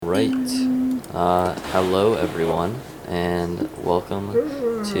right. Hello, everyone, and welcome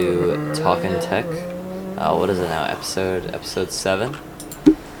to Talkin' Tech. What is it now? Episode 7.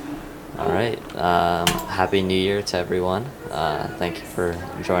 All right. Happy New Year to everyone. Thank you for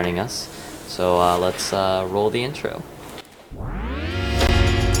joining us. So let's roll the intro.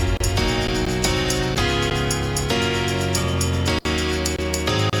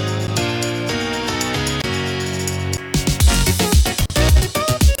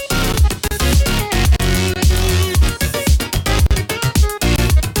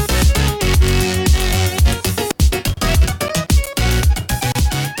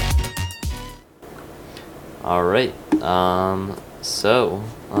 Alright,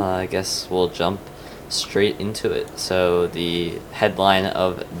 I guess we'll jump straight into it. So the headline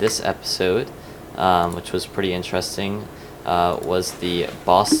of this episode, which was pretty interesting, was the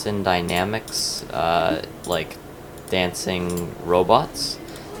Boston Dynamics, dancing robots.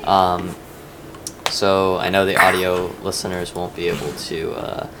 So I know the audio listeners won't be able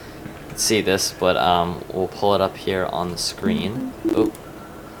to see this, but we'll pull it up here on the screen. Oh,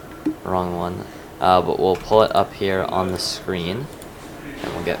 wrong one. But we'll pull it up here on the screen,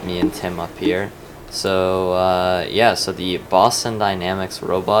 and we'll get me and Tim up here. So, so the Boston Dynamics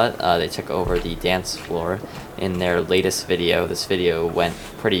robot, they took over the dance floor in their latest video. This video went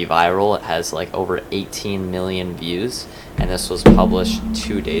pretty viral. It has like over 18 million views, and this was published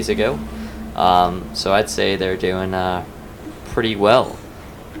 2 days ago. So I'd say they're doing pretty well.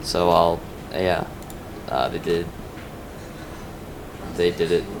 So they did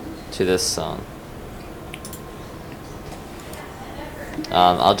it to this song.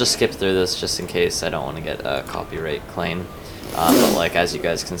 I'll just skip through this just in case I don't want to get a copyright claim. But as you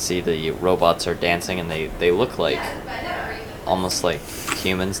guys can see, the robots are dancing, and they look like almost like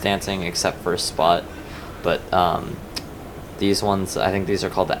humans dancing, except for a spot. But these ones, I think these are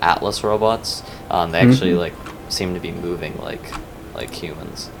called the Atlas robots. They actually seem to be moving like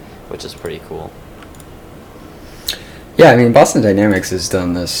humans, which is pretty cool. Yeah, I mean, Boston Dynamics has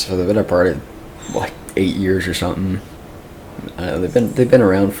done this for the better part of 8 years or something. They've been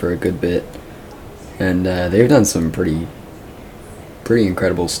around for a good bit, and they've done some pretty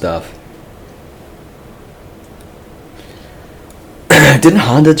incredible stuff. Didn't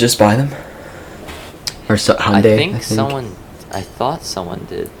Honda just buy them? Or Hyundai? I thought someone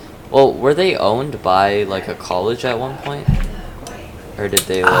did. Well, were they owned by a college at one point, or did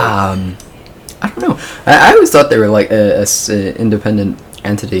they? I don't know. I always thought they were a independent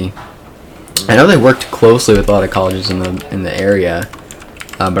entity. I know they worked closely with a lot of colleges in the area,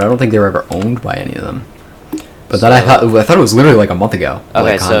 but I don't think they were ever owned by any of them. But I thought it was literally a month ago.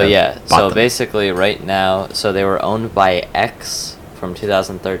 Okay, so basically right now, so they were owned by X from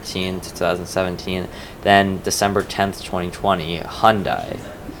 2013 to 2017. Then December 10th, 2020, Hyundai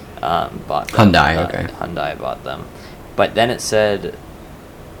bought them. Hyundai bought them, but then it said,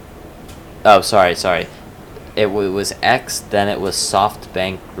 oh, sorry. It was X, then it was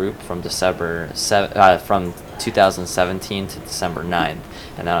SoftBank Group from from 2017 to December 9th,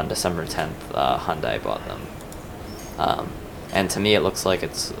 and then on December 10th, Hyundai bought them. And to me, it looks like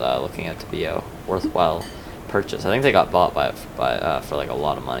it's looking at to be a worthwhile purchase. I think they got bought by for a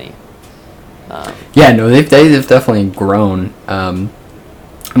lot of money. They've definitely grown. I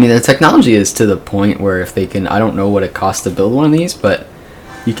mean, the technology is to the point where if they can, I don't know what it costs to build one of these, but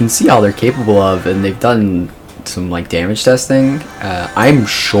you can see how they're capable of, and they've done some damage testing. I'm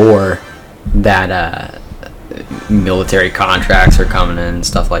sure that military contracts are coming in and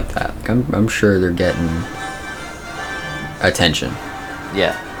stuff like that. I'm sure they're getting attention.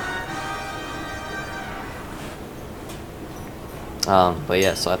 Yeah.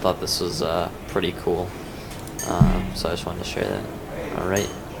 So I thought this was pretty cool. So I just wanted to share that. All right.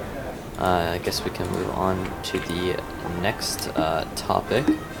 I guess we can move on to the next topic.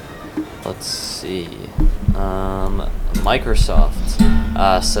 Let's see. Microsoft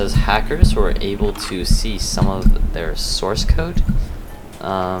says hackers were able to see some of their source code.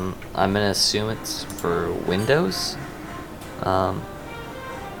 I'm going to assume it's for Windows. Let's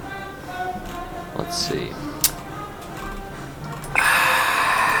see.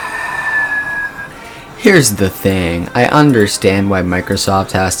 Here's the thing. I understand why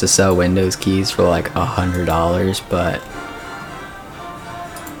Microsoft has to sell Windows keys for $100, but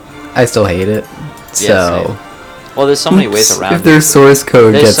I still hate it. Yeah, well, there's so many ways around it. If their source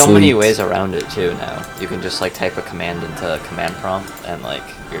code gets leaked. There's so many ways around it too now. You can just type a command into a command prompt and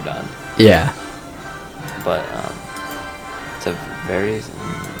you're done. Yeah. But it's a very.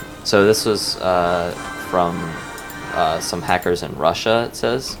 So this was from some hackers in Russia. It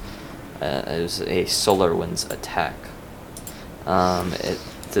says it was a SolarWinds attack.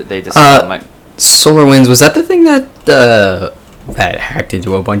 they just SolarWinds, was that the thing that that hacked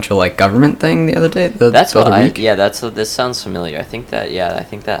into a bunch of like government thing the other day? That's what this sounds familiar. I think that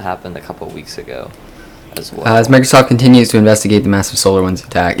happened a couple of weeks ago as well. As Microsoft continues to investigate the massive SolarWinds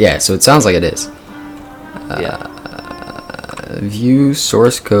attack. Yeah, so it sounds like it is. View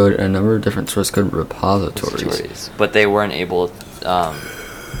source code in a number of different source code repositories. But they weren't able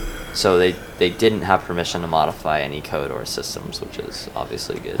so they didn't have permission to modify any code or systems, which is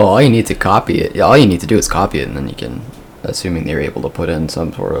obviously good. Well, all you need to copy it. All you need to do is copy it, and then you can, assuming they're able to put in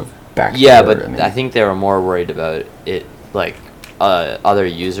some sort of backdoor. Yeah, but I think they were more worried about it, like other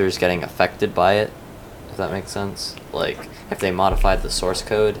users getting affected by it. If that makes sense. Like if they modified the source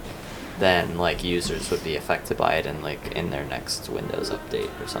code, then like users would be affected by it, and like in their next Windows update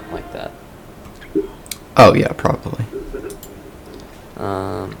or something like that. Oh yeah, probably.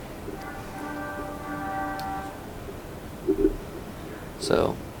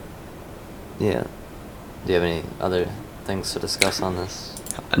 So, yeah. Do you have any other things to discuss on this?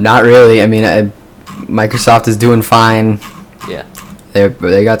 Not really. I mean, Microsoft is doing fine. Yeah.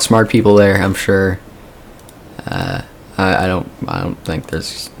 They got smart people there, I'm sure. I don't think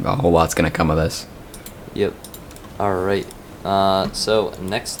there's a whole lot's gonna come of this. Yep. All right. So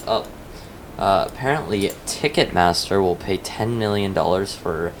next up, apparently Ticketmaster will pay $10 million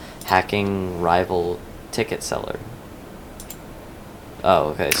for hacking rival ticket seller. Oh,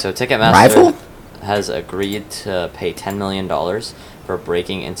 okay. So Ticketmaster has agreed to pay $10 million for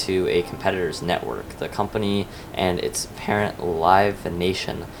breaking into a competitor's network. The company and its parent Live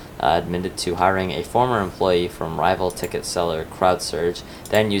Nation admitted to hiring a former employee from rival ticket seller CrowdSurge,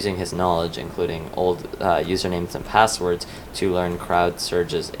 then using his knowledge, including old usernames and passwords, to learn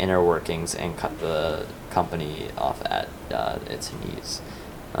CrowdSurge's inner workings and cut the company off at its knees.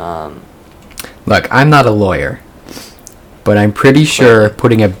 Look, I'm not a lawyer, but I'm pretty sure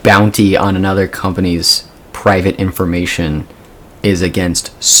putting a bounty on another company's private information is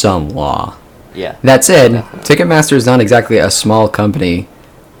against some law. Yeah. That said, Ticketmaster is not exactly a small company.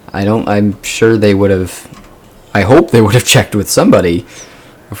 I'm sure they would have. I hope they would have checked with somebody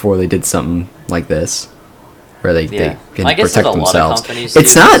before they did something like this, where they can protect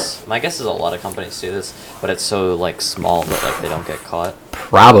themselves. My guess is a lot of companies do this, but it's so like small that like they don't get caught.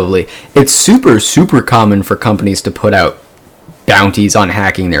 Probably, it's super common for companies to put out bounties on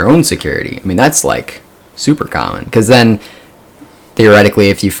hacking their own security. I mean, that's like super common, because then theoretically,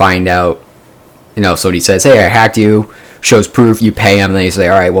 if you find out, somebody says, "Hey, I hacked you," shows proof, you pay them, and they say,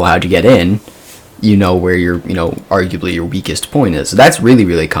 "All right, well, how'd you get in?" You know where your, arguably your weakest point is. So that's really,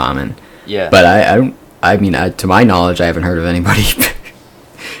 really common. Yeah. But to my knowledge, I haven't heard of anybody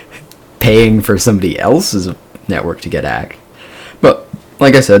paying for somebody else's network to get hacked. But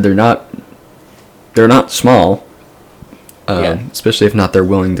like I said, they're not small. Especially if not, they're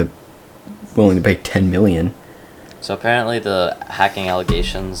willing to pay $10 million. So apparently the hacking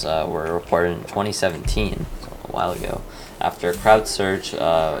allegations were reported in 2017, a while ago, after CrowdSurge,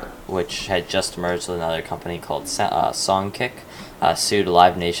 which had just merged with another company called Songkick, sued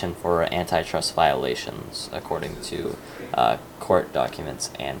Live Nation for antitrust violations, according to court documents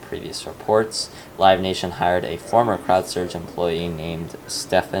and previous reports. Live Nation hired a former CrowdSurge employee named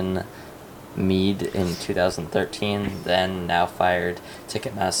Stefan Mead in 2013, then now fired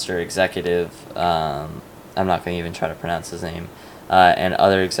Ticketmaster executive, I'm not going to even try to pronounce his name, and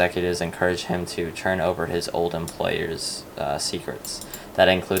other executives encouraged him to turn over his old employer's secrets. That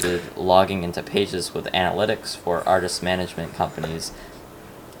included logging into pages with analytics for artist management companies,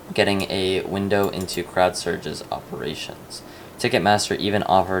 getting a window into CrowdSurge's operations. Ticketmaster even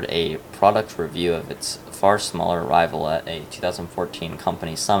offered a product review of its far smaller rival at a 2014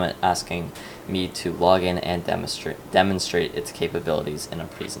 company summit, asking me to log in and demonstrate its capabilities in a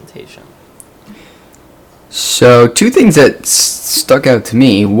presentation. So, two things that stuck out to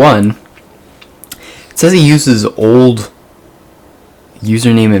me. One, it says he uses old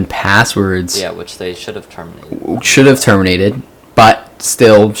username and passwords. Yeah, which they should have terminated. But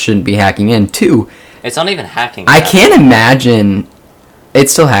still shouldn't be hacking in. Two, it's not even hacking. I can't imagine.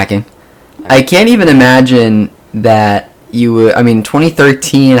 It's still hacking. I can't even imagine that you would.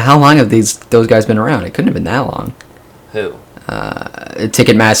 2013. How long have those guys been around? It couldn't have been that long. Who?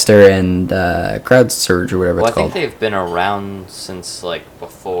 Ticketmaster and CrowdSurge or whatever it's called. I think they've been around since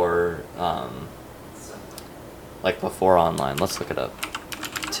before online. Let's look it up.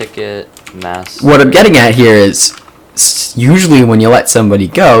 Ticketmaster. What I'm getting at here is, usually when you let somebody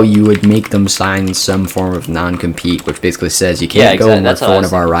go, you would make them sign some form of non-compete, which basically says you can't go and work for one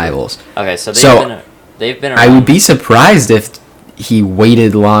of our rivals. Okay, so they've been around. I would be surprised if he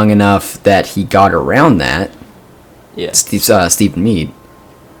waited long enough that he got around that. Yeah. Stephen Mead.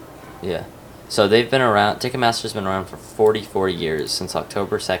 Yeah. So they've been around. Ticketmaster's been around for 44 years, since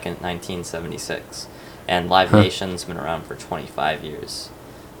October 2nd, 1976, and Live Nation's been around for 25 years.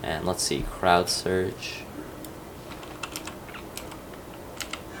 And let's see, crowd surge.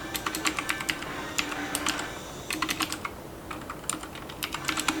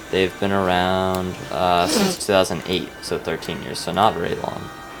 They've been around since 2008, so 13 years, so not very long.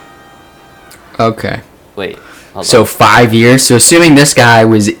 Okay. Wait, hold So on. 5 years. So assuming this guy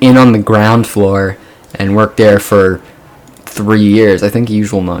was in on the ground floor and worked there for 3 years, I think the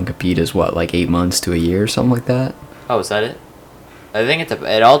usual non-compete is what, like 8 months to a year or something like that? Oh, is that it? I think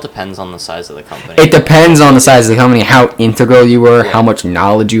it all depends on the size of the company. It depends on the size of the company, how integral you were, Yeah. how much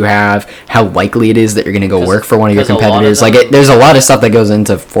knowledge you have, how likely it is that you're going to go 'Cause- work for one of your 'cause a lot of competitors. them- There's a lot of stuff that goes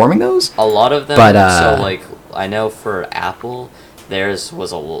into forming those. A lot of them, But, so like I know for Apple, theirs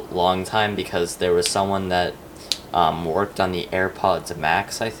was a long time because there was someone that worked on the AirPods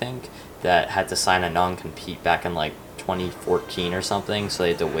Max, I think, that had to sign a non-compete back in like 2014 or something, so they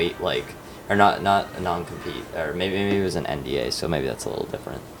had to wait or not a non-compete, or maybe it was an NDA, so maybe that's a little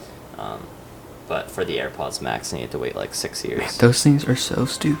different. But for the AirPods Max, and you had to wait like 6 years. Those things are so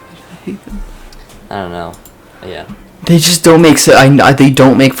stupid. I hate them. I don't know. Yeah. They just don't make sense. They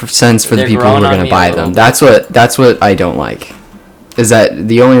don't make sense for the They're people who growing are on going me to a buy little them. bit. That's what I don't like. Is that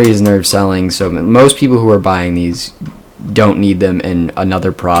the only reason they're selling so most people who are buying these don't need them, and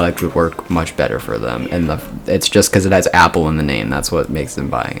another product would work much better for them. And it's just because it has Apple in the name. That's what makes them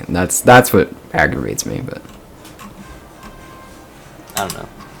buy it. That's what aggravates me. But I don't know.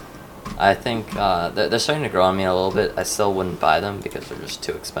 I think they're starting to grow on me a little bit. I still wouldn't buy them because they're just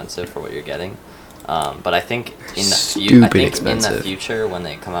too expensive for what you're getting. But I think in the future, when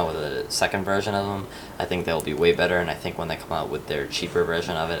they come out with a second version of them, I think they'll be way better. And I think when they come out with their cheaper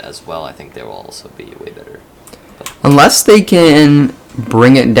version of it as well, I think they will also be way better. unless they can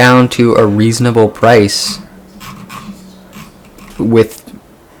bring it down to a reasonable price with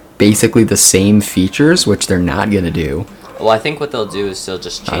basically the same features, which they're not going to do. Well, I think what they'll do is they'll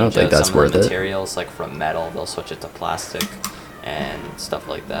just I don't change think out that's some of worth the it. materials, like from metal, they'll switch it to plastic and stuff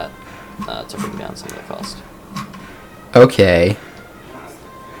like that to bring down some of the cost. Okay.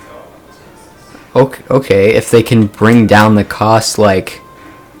 Okay, if they can bring down the cost,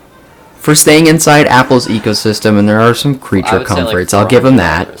 for staying inside Apple's ecosystem, and there are some I creature would say, like, comforts, I'll give them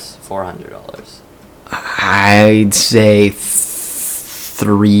that. $400. I'd say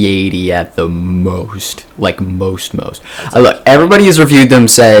 380 at the most. Most. Look, everybody who's reviewed them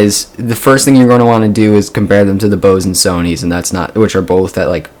says the first thing you're going to want to do is compare them to the Bose and Sonys, and that's not, which are both at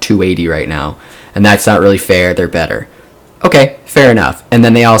 280 right now, and that's not really fair. They're better. Okay, fair enough. And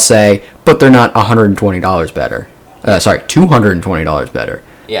then they all say, but they're not $120 better. $220 better.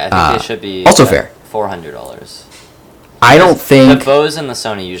 Yeah, I think they should be also fair. $400. I don't think the Bose and the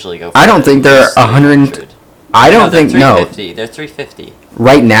Sony usually go. For I don't think they're 100. 300. I don't think no. They're $350.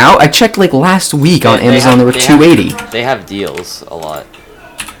 Right now, I checked last week on Amazon. They were $280. They have deals a lot.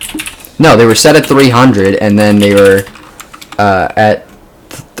 No, they were set at $300, and then they were at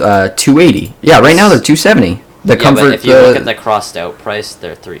 $280. Yeah, right now they're $270. The comfort. But if you look at the crossed out price,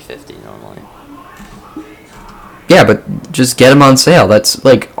 they're $350 normally. Yeah, but just get them on sale. That's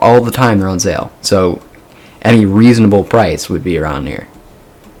all the time they're on sale. So any reasonable price would be around here.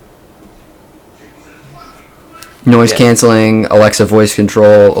 Noise canceling, Alexa voice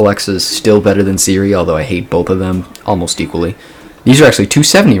control. Alexa's still better than Siri, although I hate both of them almost equally. These are actually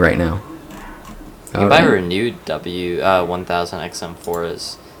 $270 right now. You can buy renewed W1000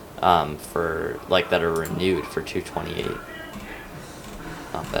 XM4s for that are renewed for $228.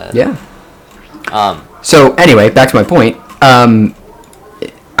 Not bad. Yeah. So anyway, back to my point. I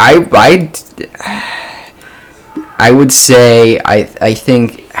would say I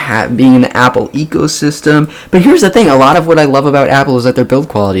think being in the Apple ecosystem. But here's the thing: a lot of what I love about Apple is that their build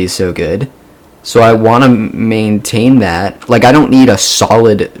quality is so good. So I want to maintain that. I don't need a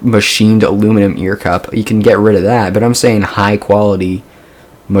solid machined aluminum ear cup. You can get rid of that. But I'm saying high quality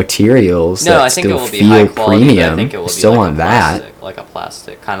materials No, that I think still it will be feel high quality. premium. But I think it will be still on that. Like a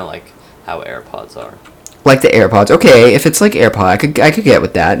plastic, kind of like how AirPods are. Like the AirPods. Okay, if it's like AirPod, I could get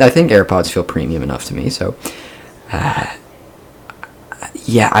with that. I think AirPods feel premium enough to me. So,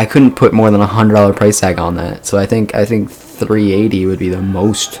 yeah, I couldn't put more than $100 price tag on that. So I think $380 would be the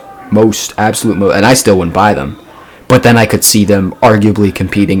most absolute most, and I still wouldn't buy them. But then I could see them arguably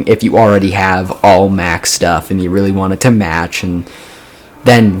competing if you already have all Mac stuff and you really want it to match, and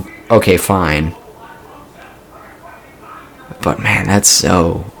then okay, fine. But man, that's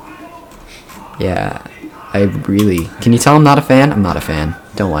so. Yeah, I really. Can you tell I'm not a fan? I'm not a fan.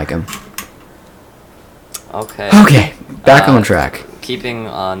 Don't like him. Okay. Okay, back on track. keeping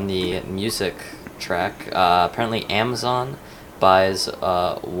on the music track, apparently Amazon buys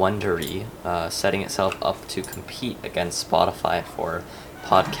Wondery, setting itself up to compete against Spotify for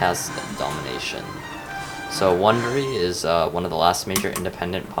podcast domination. So Wondery is one of the last major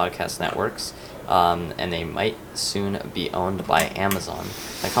independent podcast networks, and they might soon be owned by Amazon.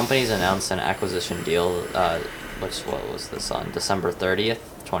 The company's announced an acquisition deal, what was this, on December 30th,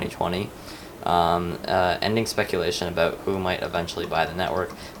 2020, ending speculation about who might eventually buy the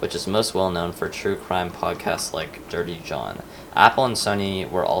network, which is most well known for true crime podcasts like Dirty John. Apple and Sony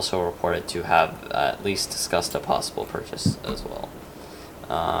were also reported to have at least discussed a possible purchase as well.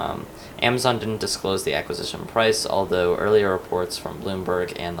 Amazon didn't disclose the acquisition price, although earlier reports from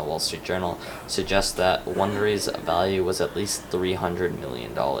Bloomberg and the Wall Street Journal suggest that Wondery's value was at least $300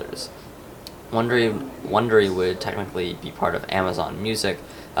 million. Wondery would technically be part of Amazon Music,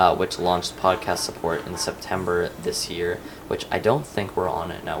 which launched podcast support in September this year, which I don't think we're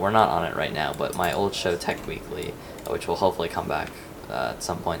on it now. We're not on it right now, but my old show, Tech Weekly, which will hopefully come back at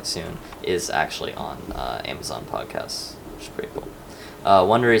some point soon, is actually on Amazon Podcasts, which is pretty cool.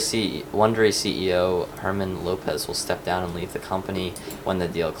 Wondery CEO Herman Lopez will step down and leave the company when the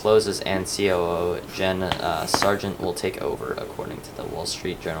deal closes, and COO Jen Sargent will take over, according to the Wall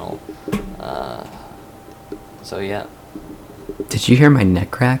Street Journal. So yeah. Did you hear my neck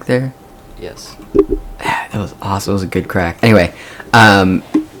crack there? Yes. That was awesome. It was a good crack. Anyway,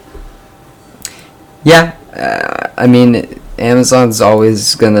 yeah. I mean, Amazon's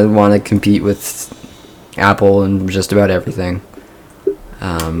always gonna want to compete with Apple and just about everything.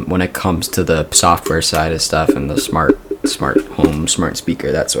 When it comes to the software side of stuff and the smart home, smart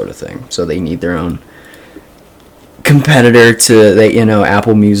speaker, that sort of thing. So they need their own competitor to,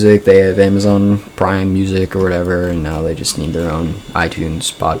 Apple Music, they have Amazon Prime Music or whatever, and now they just need their own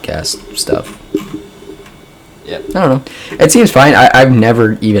iTunes podcast stuff. Yep. I don't know. It seems fine. I've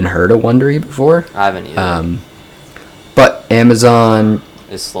never even heard of Wondery before. I haven't either. But Amazon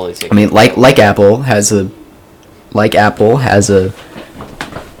is slowly taking. I mean, like Apple has a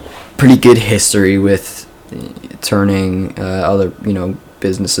pretty good history with turning other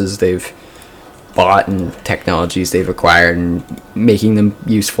businesses they've bought and technologies they've acquired and making them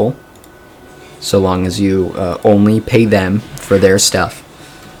useful, so long as you only pay them for their stuff.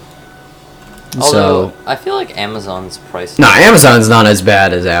 Although I feel like Amazon's price. No, Amazon's not as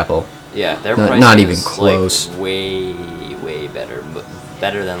bad as Apple. Yeah, their price not even is close. Like way better,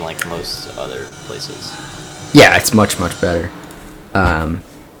 better than like most other places. Yeah, it's much better.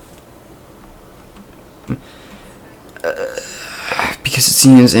 Because it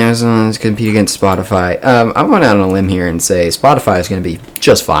seems Amazon is going to compete against Spotify. I went out on a limb here and say Spotify is going to be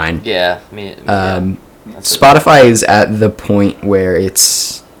just fine. Yeah, Spotify is at the point where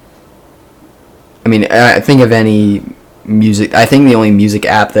it's. I mean, I think of any music. I think the only music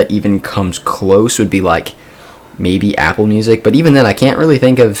app that even comes close would be like maybe Apple Music, but even then, I can't really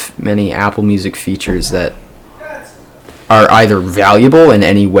think of many Apple Music features that are either valuable in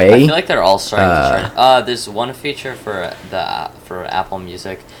any way. I feel like they're all starting to turn. There's one feature for Apple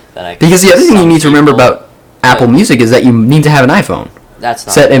Music that I. Because the other thing you need to remember about Apple Music is that you need to have an iPhone. That's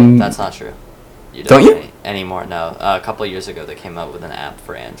not. That's not true. Don't you? Anymore? No. A couple of years ago, they came out with an app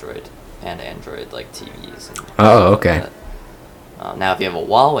for Android and Android like TVs. And okay. Now, if you have a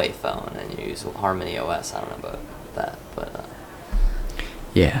Huawei phone and you use Harmony OS, I don't know about that, but.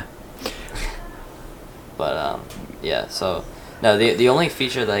 Yeah. But yeah. So no, the only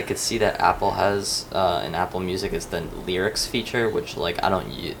feature that I could see that Apple has in Apple Music is the lyrics feature, which like I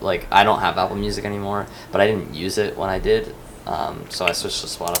don't have Apple Music anymore, but I didn't use it when I did. So I switched to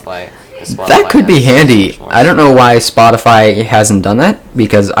Spotify. That could be handy. I don't know why Spotify hasn't done that,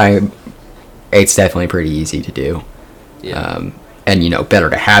 because it's definitely pretty easy to do. Yeah. And better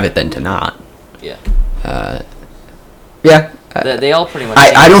to have it than to not. Yeah. Yeah. They all pretty much.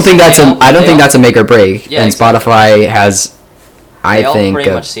 I don't think that's a make or break. Yeah, and exactly. Spotify has, I think, pretty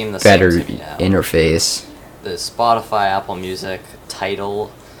a much seem the better same to me now. interface. The Spotify, Apple Music,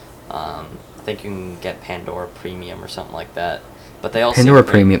 Tidal. I think you can get Pandora Premium or something like that. But they all Pandora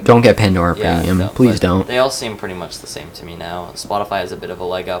Premium. Don't get Pandora Premium. No, please don't. They all seem pretty much the same to me now. Spotify has a bit of a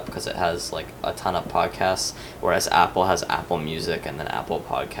leg up because it has like a ton of podcasts, whereas Apple has Apple Music and then Apple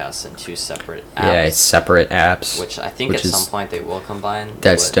Podcasts in two separate apps. Yeah, it's separate apps. Which I think at some point they will combine.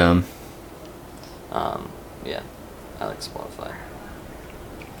 That's dumb. Yeah, I like Spotify.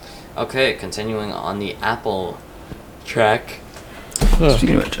 Okay, continuing on the Apple track.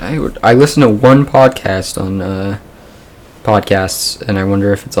 Speaking of which, I listen to one podcast on podcasts, and I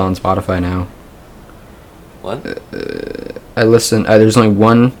wonder if it's on Spotify now. What? I listen. There's only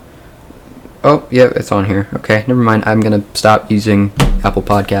one Oh, yeah, it's on here. Okay, never mind. I'm going to stop using Apple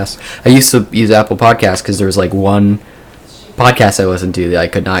Podcasts. I used to use Apple Podcasts because there was like one podcast I listened to that I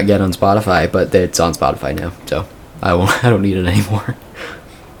could not get on Spotify, but it's on Spotify now, so I don't need it anymore.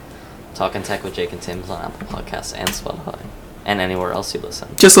 Talking Tech with Jake and Tim is on Apple Podcasts and Spotify. And anywhere else you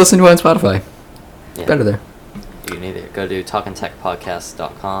listen. Just listen to it on Spotify. Yeah. Better there. You can either go to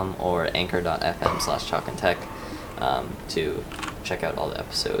talkingtechpodcast.com or anchor.fm/talkingtech to check out all the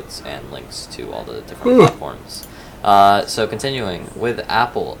episodes and links to all the different platforms. So continuing with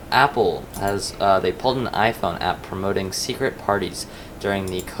Apple. Apple has they pulled an iPhone app promoting secret parties during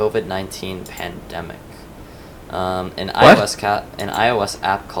the COVID-19 pandemic. An iOS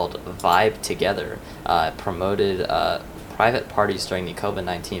app called Vibe Together promoted private parties during the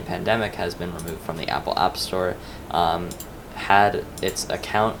COVID-19 pandemic has been removed from the Apple App Store. Had its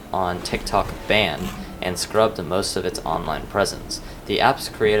account on TikTok banned and scrubbed most of its online presence. The app's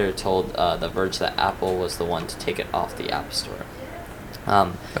creator told The Verge that Apple was the one to take it off the App Store.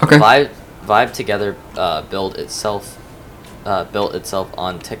 Okay. Vibe Together built itself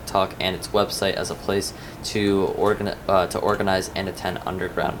on TikTok and its website as a place to organize and attend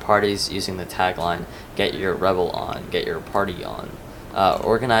underground parties using the tagline "Get your rebel on, get your party on."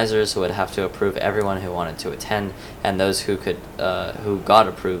 Organizers would have to approve everyone who wanted to attend, and those who got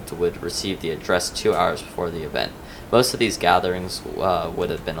approved would receive the address 2 hours before the event. Most of these gatherings would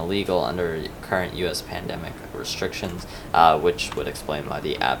have been illegal under current U.S. pandemic restrictions, which would explain why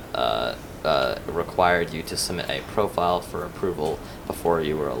the app required you to submit a profile for approval before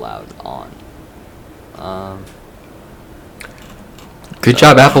you were allowed on. Good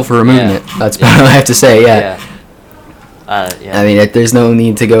job, Apple, for removing it. That's about all I have to say. Yeah. I mean, there's no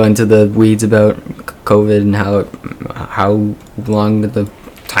need to go into the weeds about COVID and how long the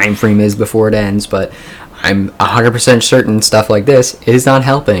time frame is before it ends, but I'm 100% certain stuff like this is not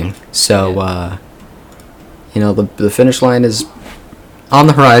helping. So, the finish line is on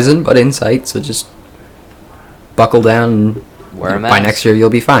the horizon, but in sight. So just buckle down, and wear a mask. By next year you'll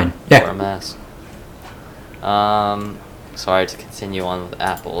be fine. Yeah. Wear a mask. Sorry to continue on with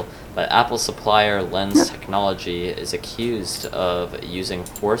Apple, but Apple supplier Lens Technology is accused of using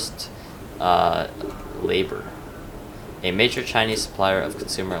forced labor. A major Chinese supplier of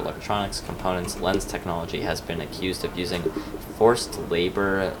consumer electronics components, Lens Technology, has been accused of using forced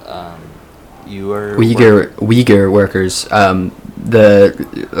labor. Uyghur workers.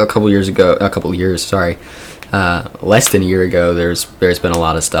 Less than a year ago, there's been a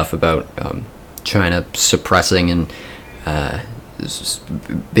lot of stuff about China suppressing and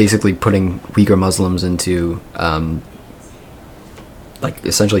basically putting Uyghur Muslims into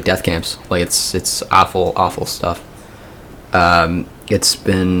essentially death camps. Like it's awful stuff. It's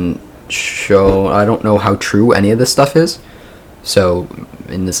been shown. I don't know how true any of this stuff is. So,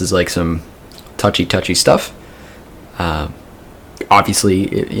 and this is like some touchy stuff. Obviously,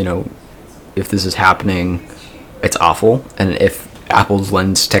 if this is happening, it's awful. And if Apple's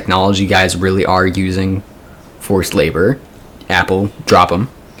Lens Technology guys really are using forced labor, Apple, drop them,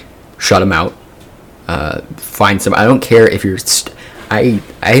 shut them out, find some. I don't care if you're. I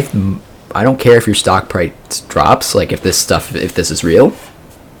don't care if your stock price drops. Like if this is real,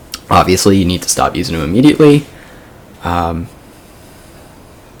 obviously you need to stop using them immediately.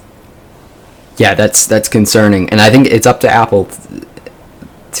 Yeah, that's concerning, and I think it's up to Apple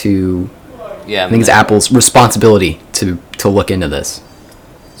to. Yeah, I think it's Apple's responsibility to look into this.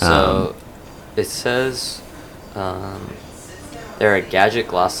 So, it says they're a gadget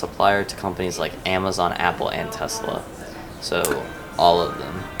glass supplier to companies like Amazon, Apple, and Tesla. So all of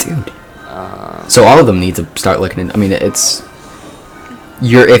them, dude. So all of them need to start looking into. I mean, if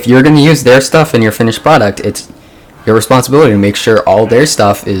you're going to use their stuff in your finished product, it's your responsibility to make sure all their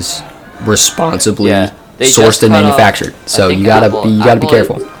stuff is responsibly sourced and manufactured. So you gotta be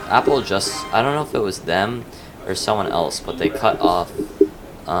careful. Apple I don't know if it was them or someone else, but they cut off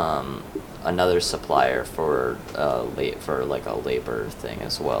another supplier for like a labor thing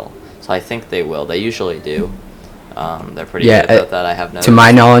as well. So I think they will. They usually do. They're pretty good about that. I have noticed. To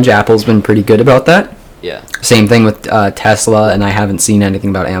my knowledge, Apple's been pretty good about that. Yeah. Same thing with Tesla, and I haven't seen anything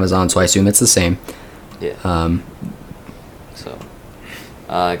about Amazon, so I assume it's the same. Yeah.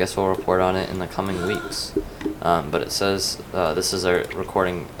 I guess we'll report on it in the coming weeks. But it says this is a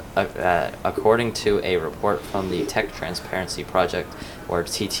recording. According to a report from the Tech Transparency Project, or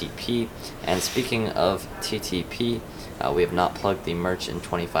TTP, and speaking of TTP, we have not plugged the merch in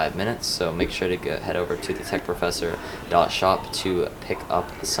 25 minutes, so make sure to head over to thetechprofessor.shop to pick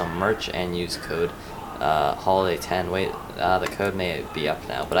up some merch and use code Holiday10. Wait, the code may be up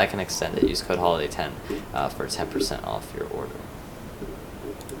now, but I can extend it. Use code Holiday10 for 10% off your order.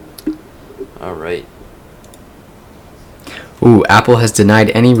 All right. Ooh, Apple has denied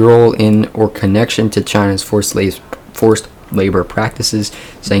any role in or connection to China's forced labor practices,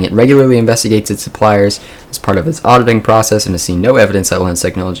 saying it regularly investigates its suppliers as part of its auditing process and has seen no evidence that Lens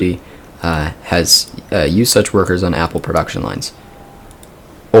Technology has used such workers on Apple production lines.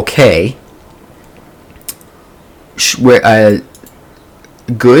 Okay.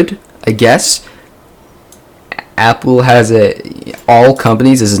 Good, I guess. Apple has all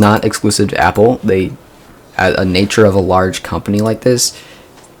companies. This is not exclusive to Apple. A nature of a large company like this,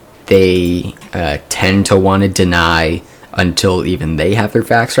 they tend to want to deny until even they have their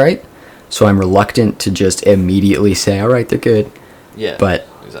facts right. So I'm reluctant to just immediately say, all right, they're good. Yeah. But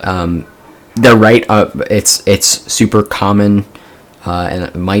exactly. they're right. It's super common, and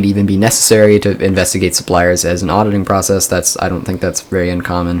it might even be necessary to investigate suppliers as an auditing process. I don't think that's very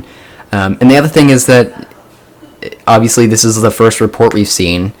uncommon. And the other thing is that obviously this is the first report we've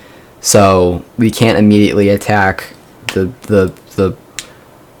seen, so we can't immediately attack the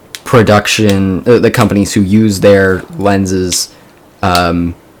production, the companies who use their lenses.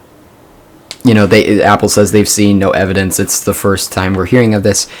 Apple says they've seen no evidence. It's the first time we're hearing of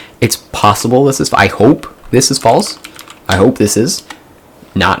this. It's possible I hope this is false. I hope this is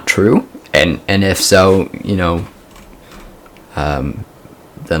not true. And if so,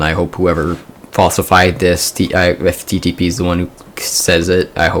 then I hope whoever falsified this, if TTP is the one who says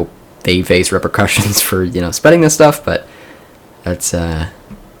it, I hope they face repercussions for, spreading this stuff. But that's, that's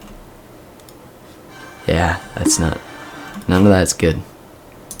none of that's good.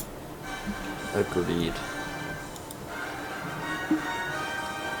 Agreed.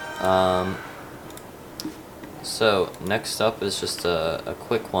 So next up is just a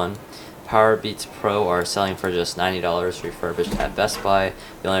quick one. Powerbeats Pro are selling for just $90 refurbished at Best Buy.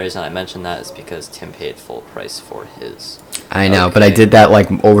 The only reason I mentioned that is because Tim paid full price for his. I know, but I did that like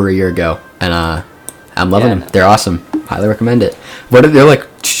over a year ago, and I'm loving them. They're awesome. Highly recommend it. What are they like?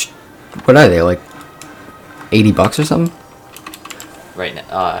 What are they like? $80 or something? Right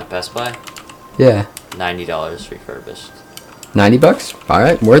now, at Best Buy. Yeah. $90 refurbished. $90? All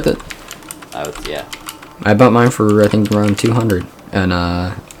right, worth it. Yeah. I bought mine for I think around $200, and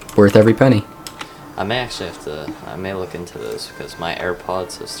worth every penny. I may look into this because my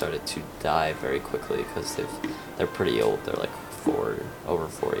AirPods have started to die very quickly because they're pretty old. They're like over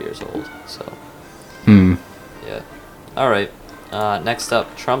 4 years old. So. Yeah. All right. Next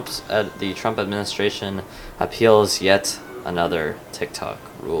up, the Trump administration appeals yet another TikTok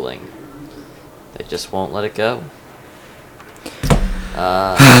ruling. They just won't let it go.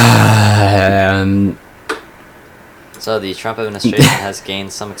 So the Trump administration has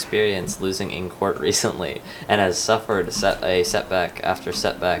gained some experience losing in court recently and has suffered a setback after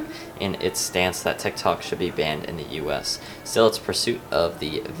setback in its stance that TikTok should be banned in the U.S. Still, its pursuit of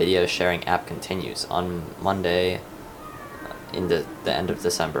the video sharing app continues. On Monday, in the end of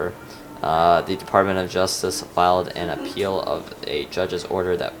December, the Department of Justice filed an appeal of a judge's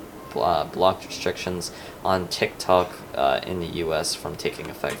order that blocked restrictions on TikTok in the U.S. from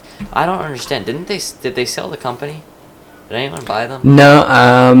taking effect. I don't understand. Did they sell the company? Did anyone buy them?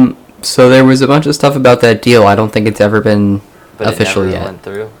 No. So there was a bunch of stuff about that deal. I don't think it's ever been official yet. Went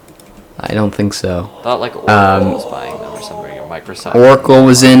through? I don't think so. I thought like Oracle was buying them or something, or Microsoft. Oracle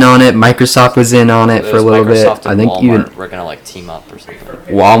was in on it. Microsoft was in on it for a little bit. I think Walmart were gonna like team up or something.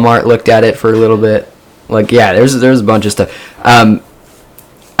 Walmart looked at it for a little bit. Like there's a bunch of stuff.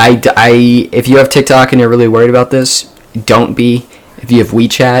 If you have TikTok and you're really worried about this, don't be. If you have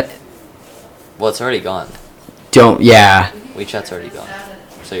WeChat, well, it's already gone. WeChat's already gone.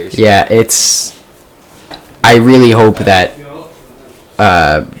 So you're I really hope that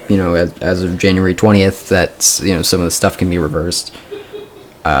as of January 20th that some of the stuff can be reversed.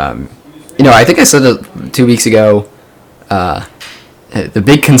 I think I said it 2 weeks ago. The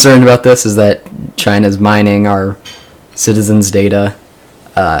big concern about this is that China's mining our citizens' data.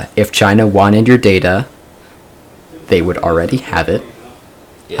 If China wanted your data, they would already have it,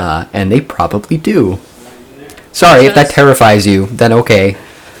 and they probably do. Sorry, if that terrifies you, then okay.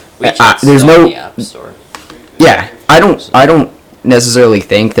 There's no the App Store. Yeah, I don't necessarily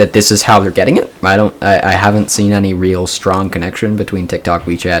think that this is how they're getting it. I haven't seen any real strong connection between TikTok,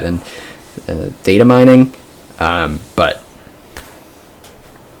 WeChat, and data mining, but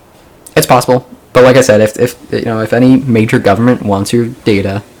it's possible. But like I said, if any major government wants your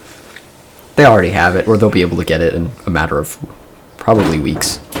data, they already have it, or they'll be able to get it in a matter of probably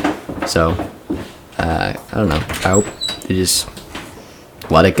weeks. So, I don't know. I hope they just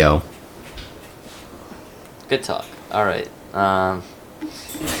let it go. Good talk. All right.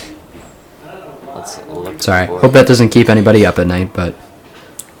 Let's look. Sorry. Hope that doesn't keep anybody up at night, but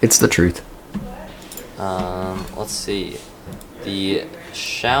it's the truth. Let's see. The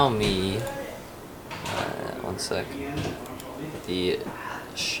Xiaomi. One sec. The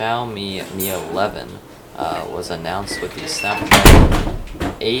Xiaomi Mi 11 was announced with the Snapdragon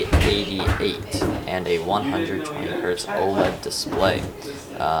 888 and a 120 Hz OLED display.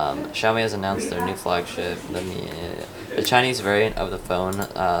 Xiaomi has announced their new flagship, the Chinese variant of the phone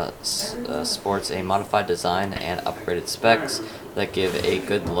sports a modified design and upgraded specs that give a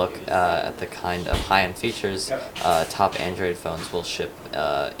good look at the kind of high-end features top Android phones will ship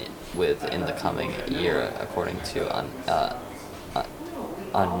in the coming year, according to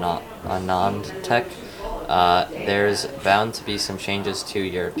Anand Tech. There's bound to be some changes to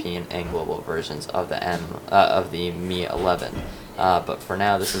European and global versions of the Mi 11. But for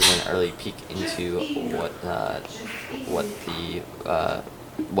now, this is an early peek into what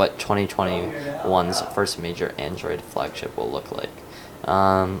 2021's first major Android flagship will look like.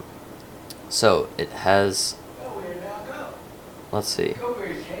 So it has. Let's see.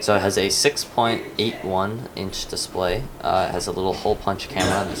 So it has a 6.81-inch display. It has a little hole punch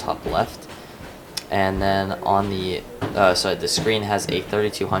camera on the top left. And then on the screen has a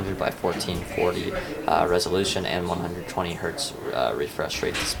 3200 by 1440 resolution and 120 hertz refresh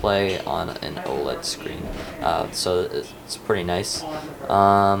rate display on an OLED screen. So it's pretty nice.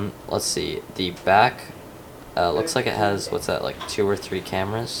 Let's see. The back looks like it has, what's that, like 2 or 3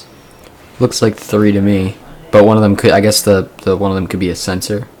 cameras? Looks like 3 to me, but one of them could, I guess the one of them could be a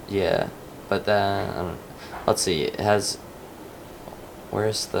sensor. Yeah, but then let's see. It has.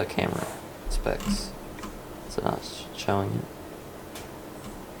 Where's the camera specs? Is it not showing it?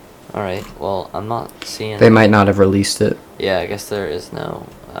 Alright, well, I'm not seeing. They might not have released it. Yeah, I guess there is no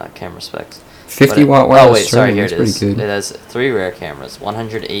camera specs. 50 watt wireless. Oh wait, sorry, here it is. Good. It has 3 rear cameras: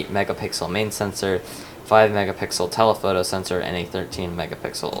 108 megapixel main sensor, 5 megapixel telephoto sensor, and a 13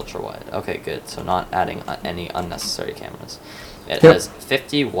 megapixel ultra wide. Okay, good. So not adding any unnecessary cameras. It has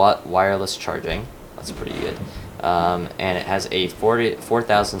 50 watt wireless charging. That's pretty good. And it has a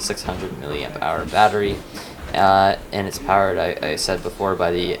 4,600 milliamp hour battery. And it's powered, I said before,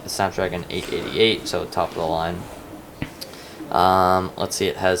 by the Snapdragon 888, so top of the line. Let's see,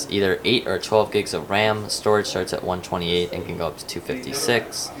 it has either 8 or 12 gigs of RAM. Storage starts at 128 and can go up to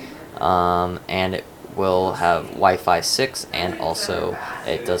 256. And it will have Wi-Fi 6, and also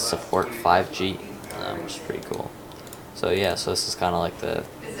it does support 5G, which is pretty cool. So yeah, so this is kind of like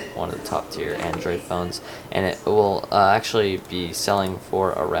one of the top tier Android phones, and it will actually be selling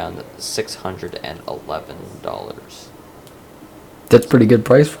for around $611. That's pretty good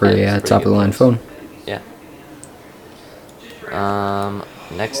price for a top of the line phone. Yeah.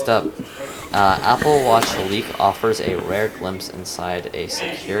 Next up, Apple Watch leak offers a rare glimpse inside a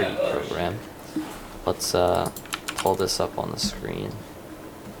security program. Let's pull this up on the screen.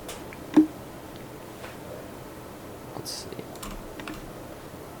 Let's see.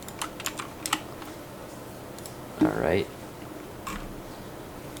 Alright.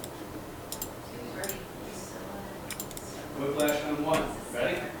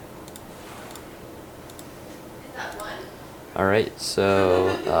 Alright, so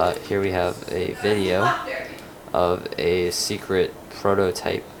here we have a video of a secret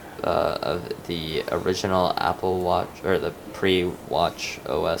prototype of the original Apple Watch, or the pre-Watch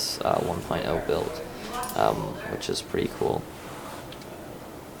OS 1.0 build, which is pretty cool.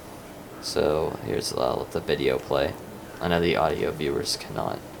 So here's let the video play. I know the audio viewers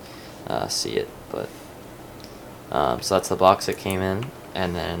cannot see it, but so that's the box it came in,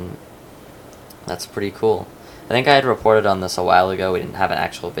 and then that's pretty cool. I think I had reported on this a while ago. We didn't have an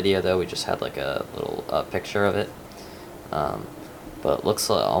actual video though. We just had like a little picture of it. But it looks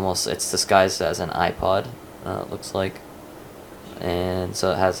like almost it's disguised as an iPod. It looks like, and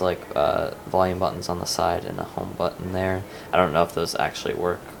so it has like volume buttons on the side and a home button there. I don't know if those actually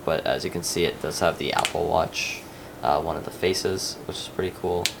work, but as you can see, it does have the Apple Watch, one of the faces, which is pretty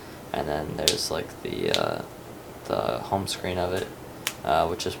cool. And then there's like the home screen of it,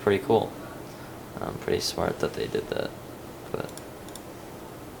 which is pretty cool. Pretty smart that they did that, but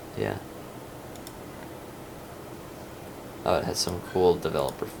yeah. Oh, it has some cool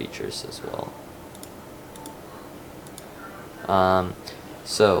developer features as well.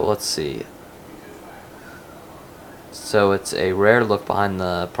 So let's see. So it's a rare look behind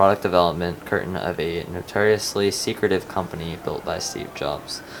the product development curtain of a notoriously secretive company built by Steve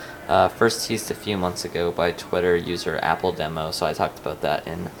Jobs. First teased a few months ago by Twitter user Apple Demo, so I talked about that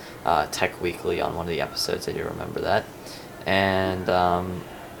in Tech Weekly on one of the episodes. I do remember that. And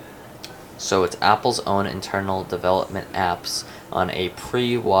so it's Apple's own internal development apps on a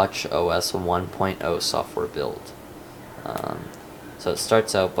pre-Watch OS 1.0 software build. So it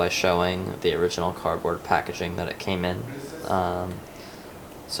starts out by showing the original cardboard packaging that it came in.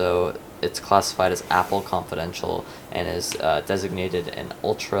 So it's classified as Apple Confidential and is designated an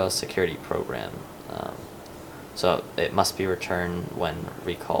ultra security program. So it must be returned when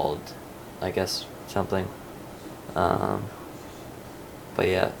recalled, I guess, something. But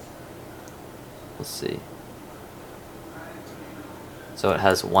yeah, let's see. So it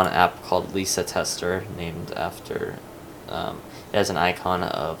has one app called Lisa Tester, named after. It has an icon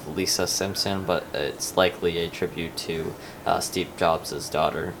of Lisa Simpson, but it's likely a tribute to Steve Jobs'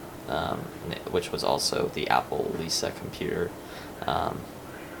 daughter, which was also the Apple Lisa computer,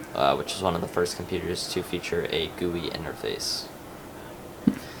 which is one of the first computers to feature a GUI interface.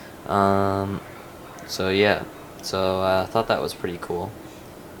 So yeah, so I thought that was pretty cool.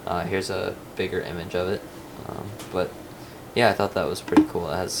 Here's a bigger image of it, but yeah, I thought that was pretty cool.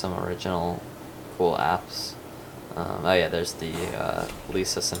 It has some original cool apps. Oh yeah, there's the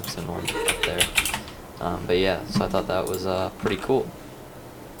Lisa Simpson one up there. But yeah, so I thought that was pretty cool.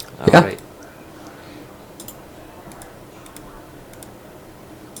 Yeah. Alright.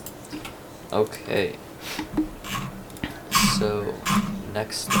 Okay. So,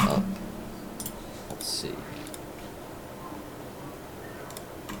 next up, let's see.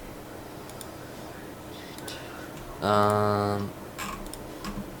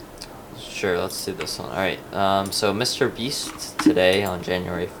 Sure, let's do this one. Alright, so Mr. Beast today, on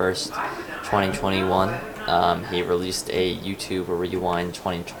January 1st, 2021, he released a YouTube Rewind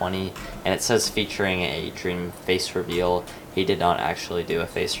 2020, and it says featuring a dream face reveal. He did not actually do a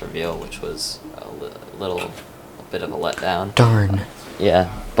face reveal, which was a bit of a letdown. Darn. Yeah,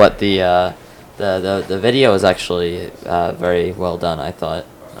 but the video is actually very well done, I thought,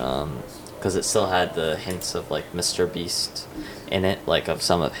 because it still had the hints of like Mr. Beast in it, like of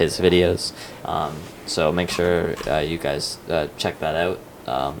some of his videos. So make sure you guys check that out.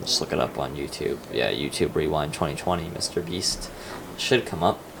 Just look it up on YouTube. Yeah, YouTube Rewind 2020 Mr. Beast should come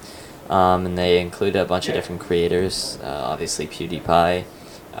up. And they included a bunch of different creators. Obviously PewDiePie.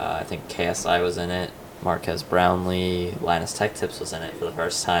 I think KSI was in it. Marquez Brownlee, Linus Tech Tips was in it for the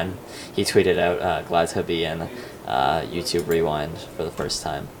first time. He tweeted out, glad to be in YouTube Rewind for the first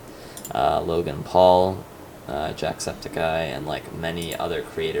time. Logan Paul, Jacksepticeye, and like many other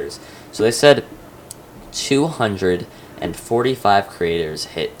creators. So they said 245 creators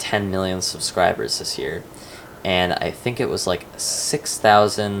hit 10 million subscribers this year. And I think it was like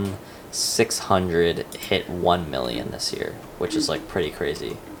 6,600 hit 1 million this year, which is like pretty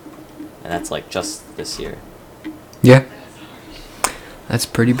crazy. And that's like just this year. Yeah. That's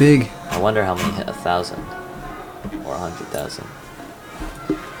pretty big. I wonder how many hit 1,000 or 100,000.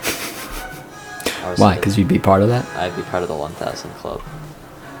 Why? Because you'd be part of that? I'd be part of the 1,000 club.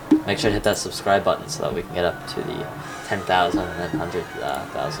 Make sure to hit that subscribe button so that we can get up to the 10,000 and then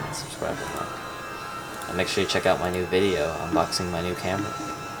 100,000 subscriber mark. And make sure you check out my new video unboxing my new camera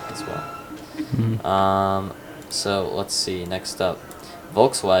as well. Mm-hmm. So let's see. Next up,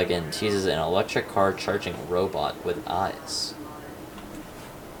 Volkswagen teases an electric car charging robot with eyes.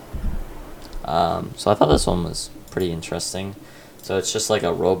 So I thought this one was pretty interesting. So it's just like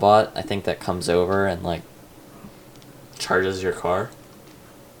a robot, I think, that comes over and like charges your car.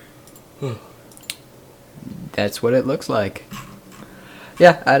 That's what it looks like.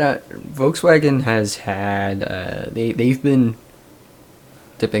 Yeah, Volkswagen has had they've been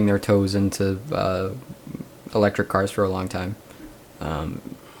dipping their toes into electric cars for a long time. A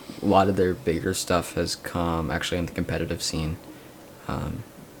lot of their bigger stuff has come actually in the competitive scene,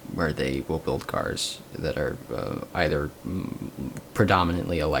 where they will build cars that are either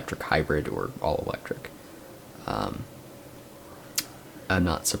predominantly electric hybrid or all electric. I'm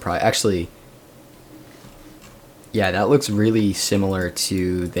not surprised. Actually, yeah, that looks really similar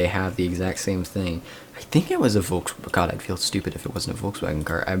to, they have the exact same thing. I think it was a Volkswagen. God, I'd feel stupid if it wasn't a Volkswagen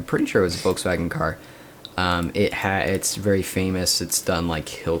car. I'm pretty sure it was a Volkswagen car. It's very famous. It's done like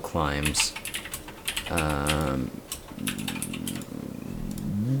hill climbs. I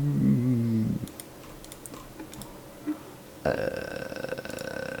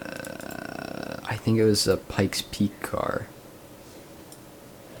think it was a Pikes Peak car.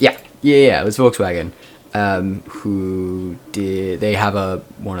 Yeah, it was Volkswagen. They have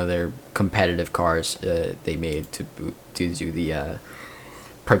one of their competitive cars they made to do the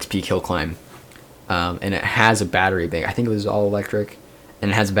Pikes Peak hill climb, and it has a battery bank. I think it was all electric,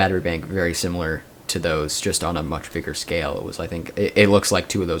 and it has a battery bank very similar to those, just on a much bigger scale. It was, I think, it looks like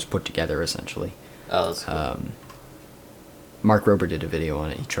two of those put together essentially. Oh, that's cool. Mark Rober did a video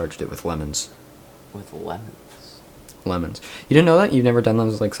on it. He charged it with lemons. With lemons? Lemons. You didn't know that? You've never done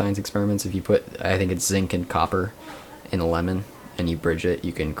those like science experiments? If you put, I think it's zinc and copper in a lemon, and you bridge it,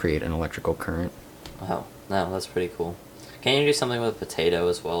 you can create an electrical current. Wow, no, that's pretty cool. Can you do something with potato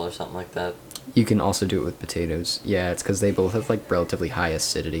as well, or something like that? You can also do it with potatoes. Yeah, it's because they both have like relatively high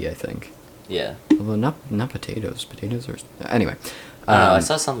acidity, I think. Yeah. Although not potatoes. Potatoes are anyway. I don't know, I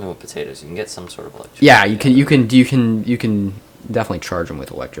saw something with potatoes. You can get some sort of electricity. Yeah, you can definitely charge them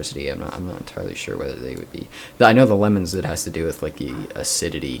with electricity. I'm not entirely sure whether they would be. I know the lemons, it has to do with like the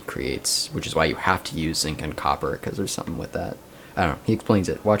acidity creates, which is why you have to use zinc and copper, because there's something with that. I don't know. He explains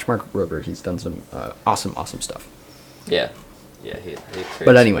it. Watch Mark Rober. He's done some awesome stuff. Yeah. Yeah, he creates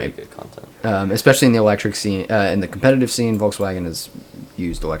But anyway, really good content. especially in the electric scene, in the competitive scene, Volkswagen has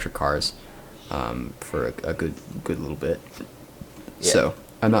used electric cars for a good little bit. Yeah. So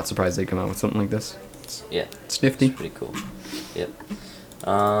I'm not surprised they come out with something like this. It's nifty. It's pretty cool. Yep.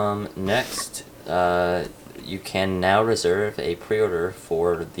 Next, you can now reserve a pre-order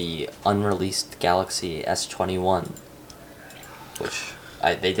for the unreleased Galaxy S21, which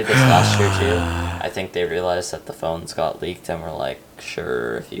they did this last year too. I think they realized that the phones got leaked and were like,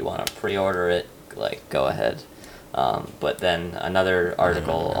 sure, if you want to pre-order it, like, go ahead. But then another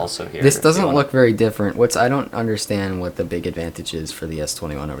article also here. This doesn't look very different. I don't understand what the big advantage is for the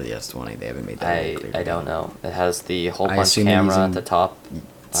S21 over the S20. They haven't made that clear. I don't know. It has the hole punch camera at the top.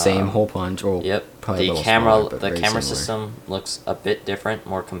 Same hole punch. Or yep. The camera system looks a bit different,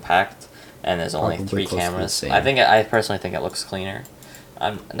 more compact, and there's only Probably 3 cameras. I personally think it looks cleaner.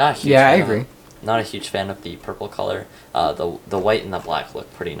 I'm not a huge I fan agree. Not a huge fan of the purple color. The white and the black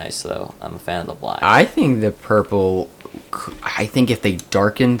look pretty nice though. I'm a fan of the black. I think the purple. I think if they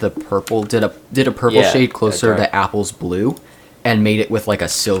darkened the purple, did a purple shade closer to Apple's blue, and made it with like a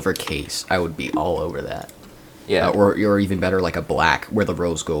silver case, I would be all over that. Yeah. Or even better, like a black where the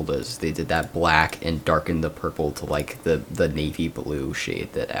rose gold is. They did that black and darkened the purple to like the navy blue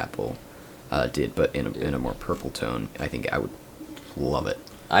shade that Apple did, but in a more purple tone. I think I would love it.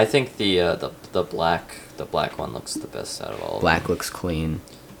 I think the black one looks the best out of all. Black looks clean.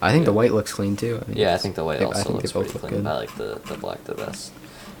 I think the white looks clean too. I think the white also looks pretty clean. I like the black the best.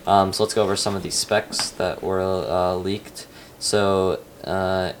 So let's go over some of the specs that were leaked. So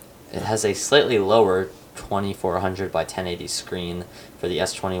it has a slightly lower 2400 by 1080 screen for the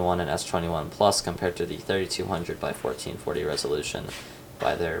S21 and S21 Plus compared to the 3200 by 1440 resolution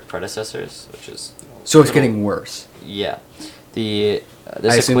by their predecessors, which is so it's getting worse. Yeah. I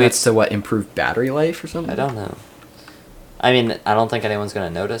assume that's to what, improved battery life or something? I don't know. I mean, I don't think anyone's gonna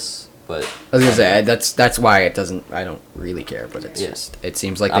notice, but I was gonna say that's why it doesn't. I don't really care, but it's just it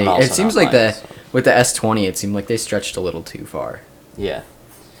seems like with the S20, it seemed like they stretched a little too far. Yeah.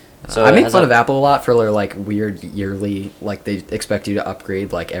 So I make fun of Apple a lot for their like weird yearly, like they expect you to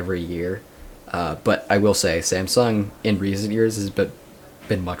upgrade like every year. But I will say Samsung in recent years has been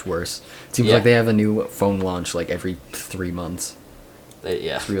much worse. It seems like they have a new phone launch like every 3 months.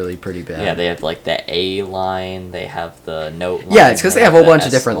 It's really pretty bad. Yeah, they have like the A line. They have the Note line. Yeah, it's because they have a whole bunch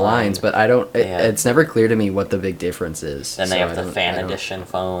of different lines, but I don't. It's never clear to me what the big difference is. Then they have the Fan Edition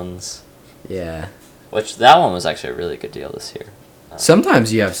phones. Yeah. Which that one was actually a really good deal this year.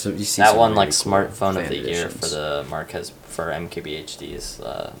 Sometimes you see that one like smartphone of the year for the Marquez for MKBHD's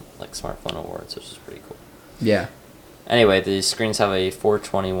like smartphone awards, which is pretty cool. Yeah. Anyway, the screens have a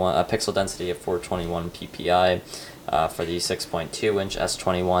pixel density of 421 ppi for the 6.2-inch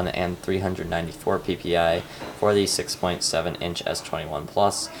S21 and 394 ppi for the 6.7-inch S21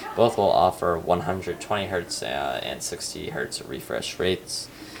 Plus. Both will offer 120 Hz and 60 Hz refresh rates.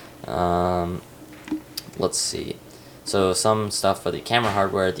 Let's see. So some stuff for the camera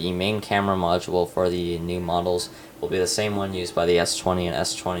hardware. The main camera module for the new models will be the same one used by the S20 and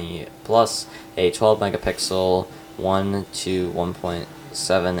S20 Plus, a 12 megapixel 1 to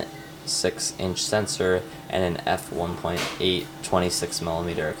 1.76 inch sensor and an f1.8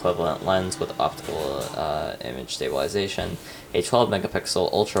 26mm equivalent lens with optical image stabilization. A 12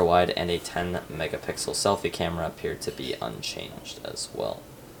 megapixel ultra wide and a 10 megapixel selfie camera appear to be unchanged as well.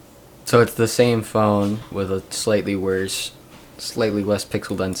 So it's the same phone with a slightly less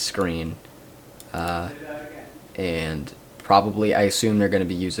pixel dense screen, and probably I assume they're going to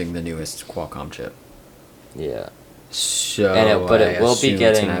be using the newest Qualcomm chip. Yeah. So it will be getting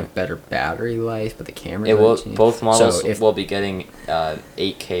it's gonna have better battery life, but the camera. Both models will be getting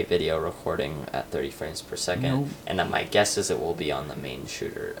 8K video recording at 30 frames per second, and my guess is it will be on the main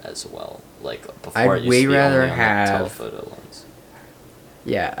shooter as well. Like before, it used to be only on the telephoto lens.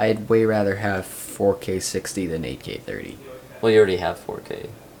 Yeah, I'd way rather have 4K 60 than 8K 30. Well, you already have 4K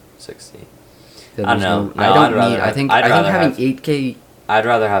 60. I don't know. I think having 8K. I'd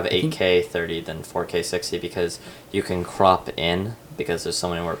rather have 8K 30 than 4K 60 because you can crop in because there's so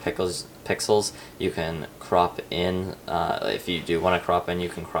many more pixels. You can crop in. If you do want to crop in, you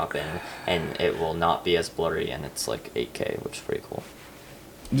can crop in, and it will not be as blurry, and it's like 8K, which is pretty cool.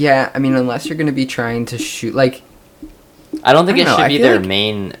 Yeah, I mean, unless you're going to be trying to shoot, like... I don't think it should be their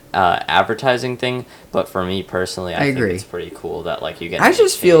main advertising thing, but for me personally, I think it's pretty cool that like you get. I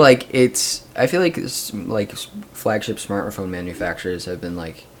just feel like it's. I feel like flagship smartphone manufacturers have been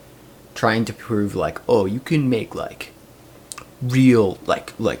like trying to prove like, oh, you can make like real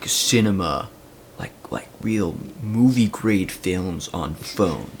like cinema, like real movie grade films on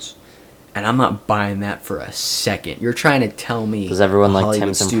phones. And I'm not buying that for a second. You're trying to tell me... Does everyone like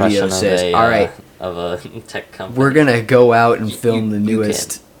Tim's impression all right, of a tech company? We're going to go out and film the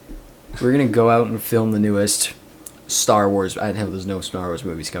newest... We're going to go out and film the newest Star Wars... I know there's no Star Wars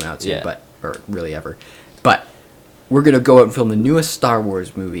movies coming out soon, or really ever. But we're going to go out and film the newest Star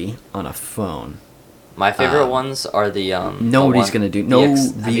Wars movie on a phone. My favorite ones are the nobody's gonna do real.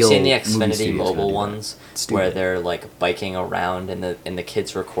 Have you seen the Xfinity mobile ones where they're like biking around and the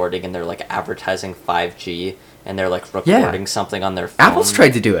kids recording and they're like advertising 5G and they're like recording something on their phone? Apple's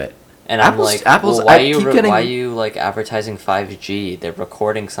tried to do it. And I'm like, well, why are you like advertising 5G? They're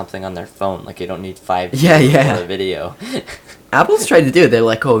recording something on their phone. Like you don't need 5G for the video. Apple's tried to do it. They're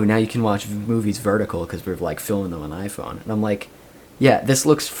like, oh, now you can watch movies vertical because we're like filming them on iPhone. And I'm like, yeah, this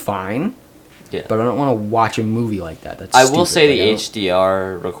looks fine. Yeah. But I don't want to watch a movie like that. That's I will say the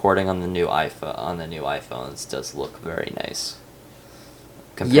HDR recording on the new iPhones does look very nice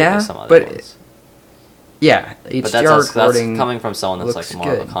compared to some other ones. Yeah, HDR but that's recording coming from someone that's like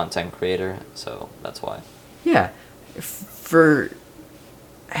more of a content creator, so that's why. Yeah, for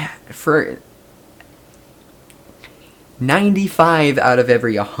 95 out of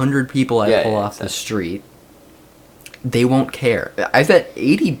every 100 people I pull off the street, they won't care. I bet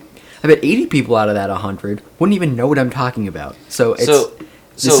 80 people out of that 100 wouldn't even know what I'm talking about. So this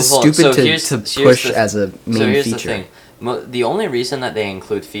is stupid to push as a main feature. So here's the thing. The only reason that they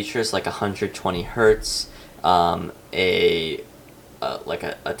include features like 120 hertz, a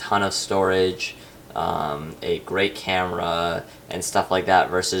ton of storage, a great camera, and stuff like that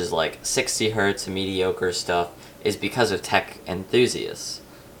versus like 60 hertz mediocre stuff is because of tech enthusiasts.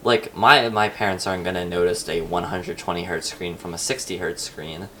 Like my parents aren't gonna notice a 120 hertz screen from a 60 hertz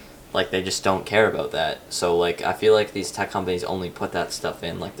screen. Like, they just don't care about that. So, like, I feel like these tech companies only put that stuff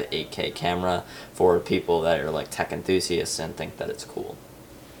in, like the 8K camera, for people that are, like, tech enthusiasts and think that it's cool.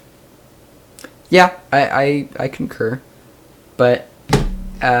 Yeah, I concur. But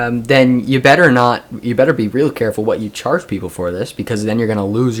then you better be real careful what you charge people for this, because then you're going to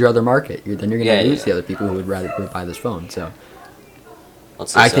lose your other market. You're going to lose the other people who would rather buy this phone, so...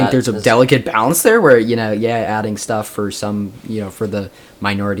 I think there's a delicate balance there where, adding stuff for some, for the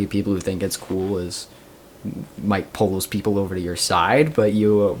minority of people who think it's cool might pull those people over to your side, but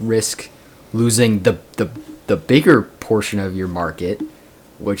you risk losing the bigger portion of your market,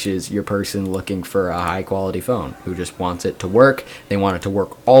 which is your person looking for a high quality phone who just wants it to work. They want it to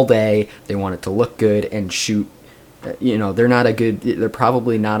work all day. They want it to look good and shoot. They're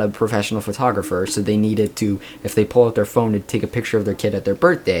probably not a professional photographer, so they need it to, if they pull out their phone to take a picture of their kid at their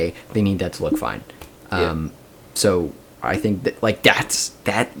birthday, they need that to look fine. So I think that, like, I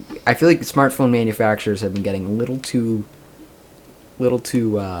feel like smartphone manufacturers have been getting a little too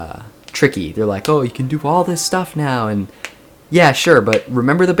tricky. They're like, oh, you can do all this stuff now, and yeah, sure, but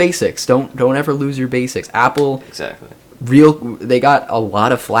remember the basics. Don't ever lose your basics. Apple, exactly. They got a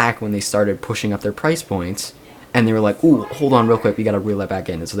lot of flack when they started pushing up their price points. And they were like, ooh, hold on real quick, we gotta reel that back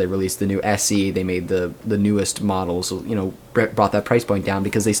in. And so they released the new SE, they made the newest model, so, brought that price point down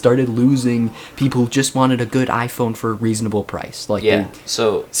because they started losing people who just wanted a good iPhone for a reasonable price. So I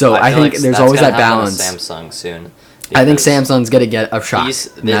think there's always that balance. Samsung soon. I think Samsung's gonna get a shot,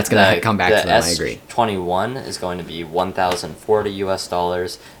 and that's gonna come back to them, I agree. The S21 is going to be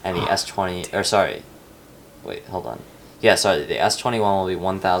 $1,040, and the S20, wait, hold on. Yeah, sorry, the S21 will be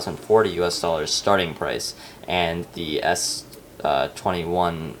 $1,040 starting price, and the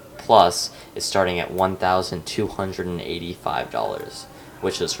S21 Plus is starting at $1,285,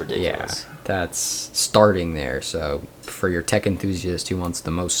 which is ridiculous. Yeah, that's starting there. So for your tech enthusiast who wants the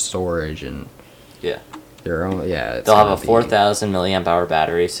most storage and their own, they'll have a 4,000 milliamp hour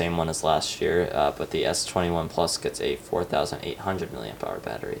battery, same one as last year, but the S21 Plus gets a 4,800 milliamp hour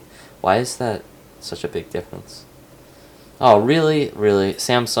battery. Why is that such a big difference? Oh, really? Really?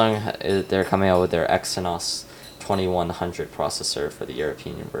 Samsung, they're coming out with their Exynos 2100 processor for the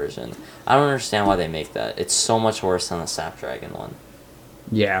European version. I don't understand why they make that. It's so much worse than the Snapdragon one.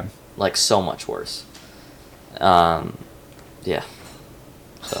 Yeah. Like, so much worse. Yeah.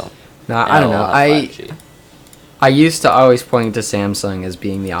 So. No, I don't know. I used to always point to Samsung as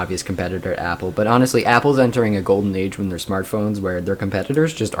being the obvious competitor to Apple, but honestly, Apple's entering a golden age when their smartphones where their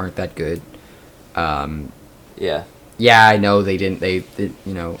competitors just aren't that good. Yeah. Yeah, I know they didn't. They you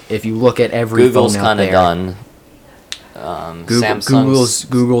know, if you look at every Google's phone out kind of there, done.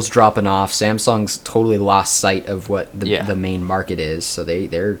 Google's dropping off. Samsung's totally lost sight of what the main market is, so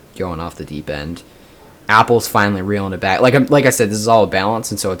they're going off the deep end. Apple's finally reeling it back. Like I said, this is all a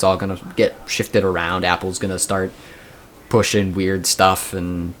balance, and so it's all gonna get shifted around. Apple's gonna start pushing weird stuff,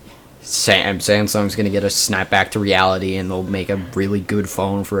 and Samsung's gonna get a snap back to reality, and they'll make a really good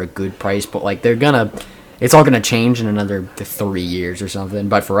phone for a good price. But like it's all gonna change in another 3 years or something.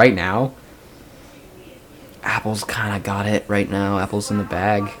 But for right now, Apple's kind of got it right now. Apple's in the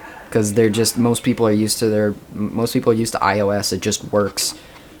bag because most people are used to iOS. It just works.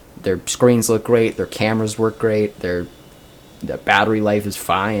 Their screens look great. Their cameras work great. The battery life is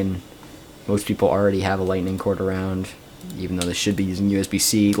fine. Most people already have a lightning cord around, even though they should be using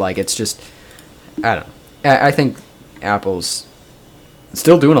USB-C. Like, it's just, I don't know. I think Apple's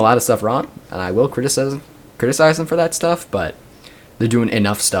still doing a lot of stuff wrong, and I will criticize them for that stuff, but they're doing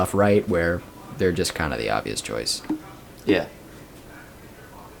enough stuff right where they're just kind of the obvious choice. Yeah.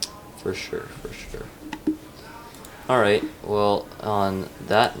 For sure. Alright, well, on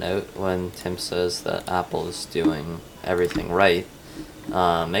that note, when Tim says that Apple is doing everything right,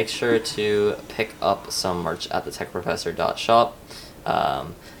 make sure to pick up some merch at thetechprofessor.shop,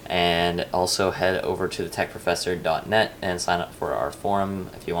 and also head over to thetechprofessor.net and sign up for our forum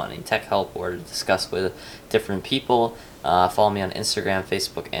if you want any tech help or to discuss with different people. Follow me on Instagram,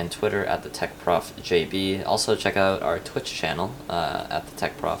 Facebook, and Twitter at thetechprofjb. Also check out our Twitch channel at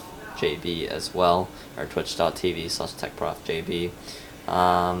thetechprofjb as well, or twitch.tv/techprofjb.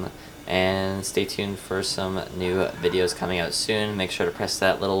 And stay tuned for some new videos coming out soon. Make sure to press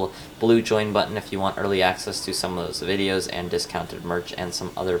that little blue join button if you want early access to some of those videos and discounted merch and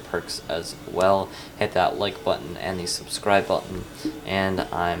some other perks as well. Hit that like button and the subscribe button. And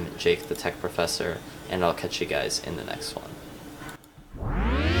I'm Jake the Tech Professor, and I'll catch you guys in the next one.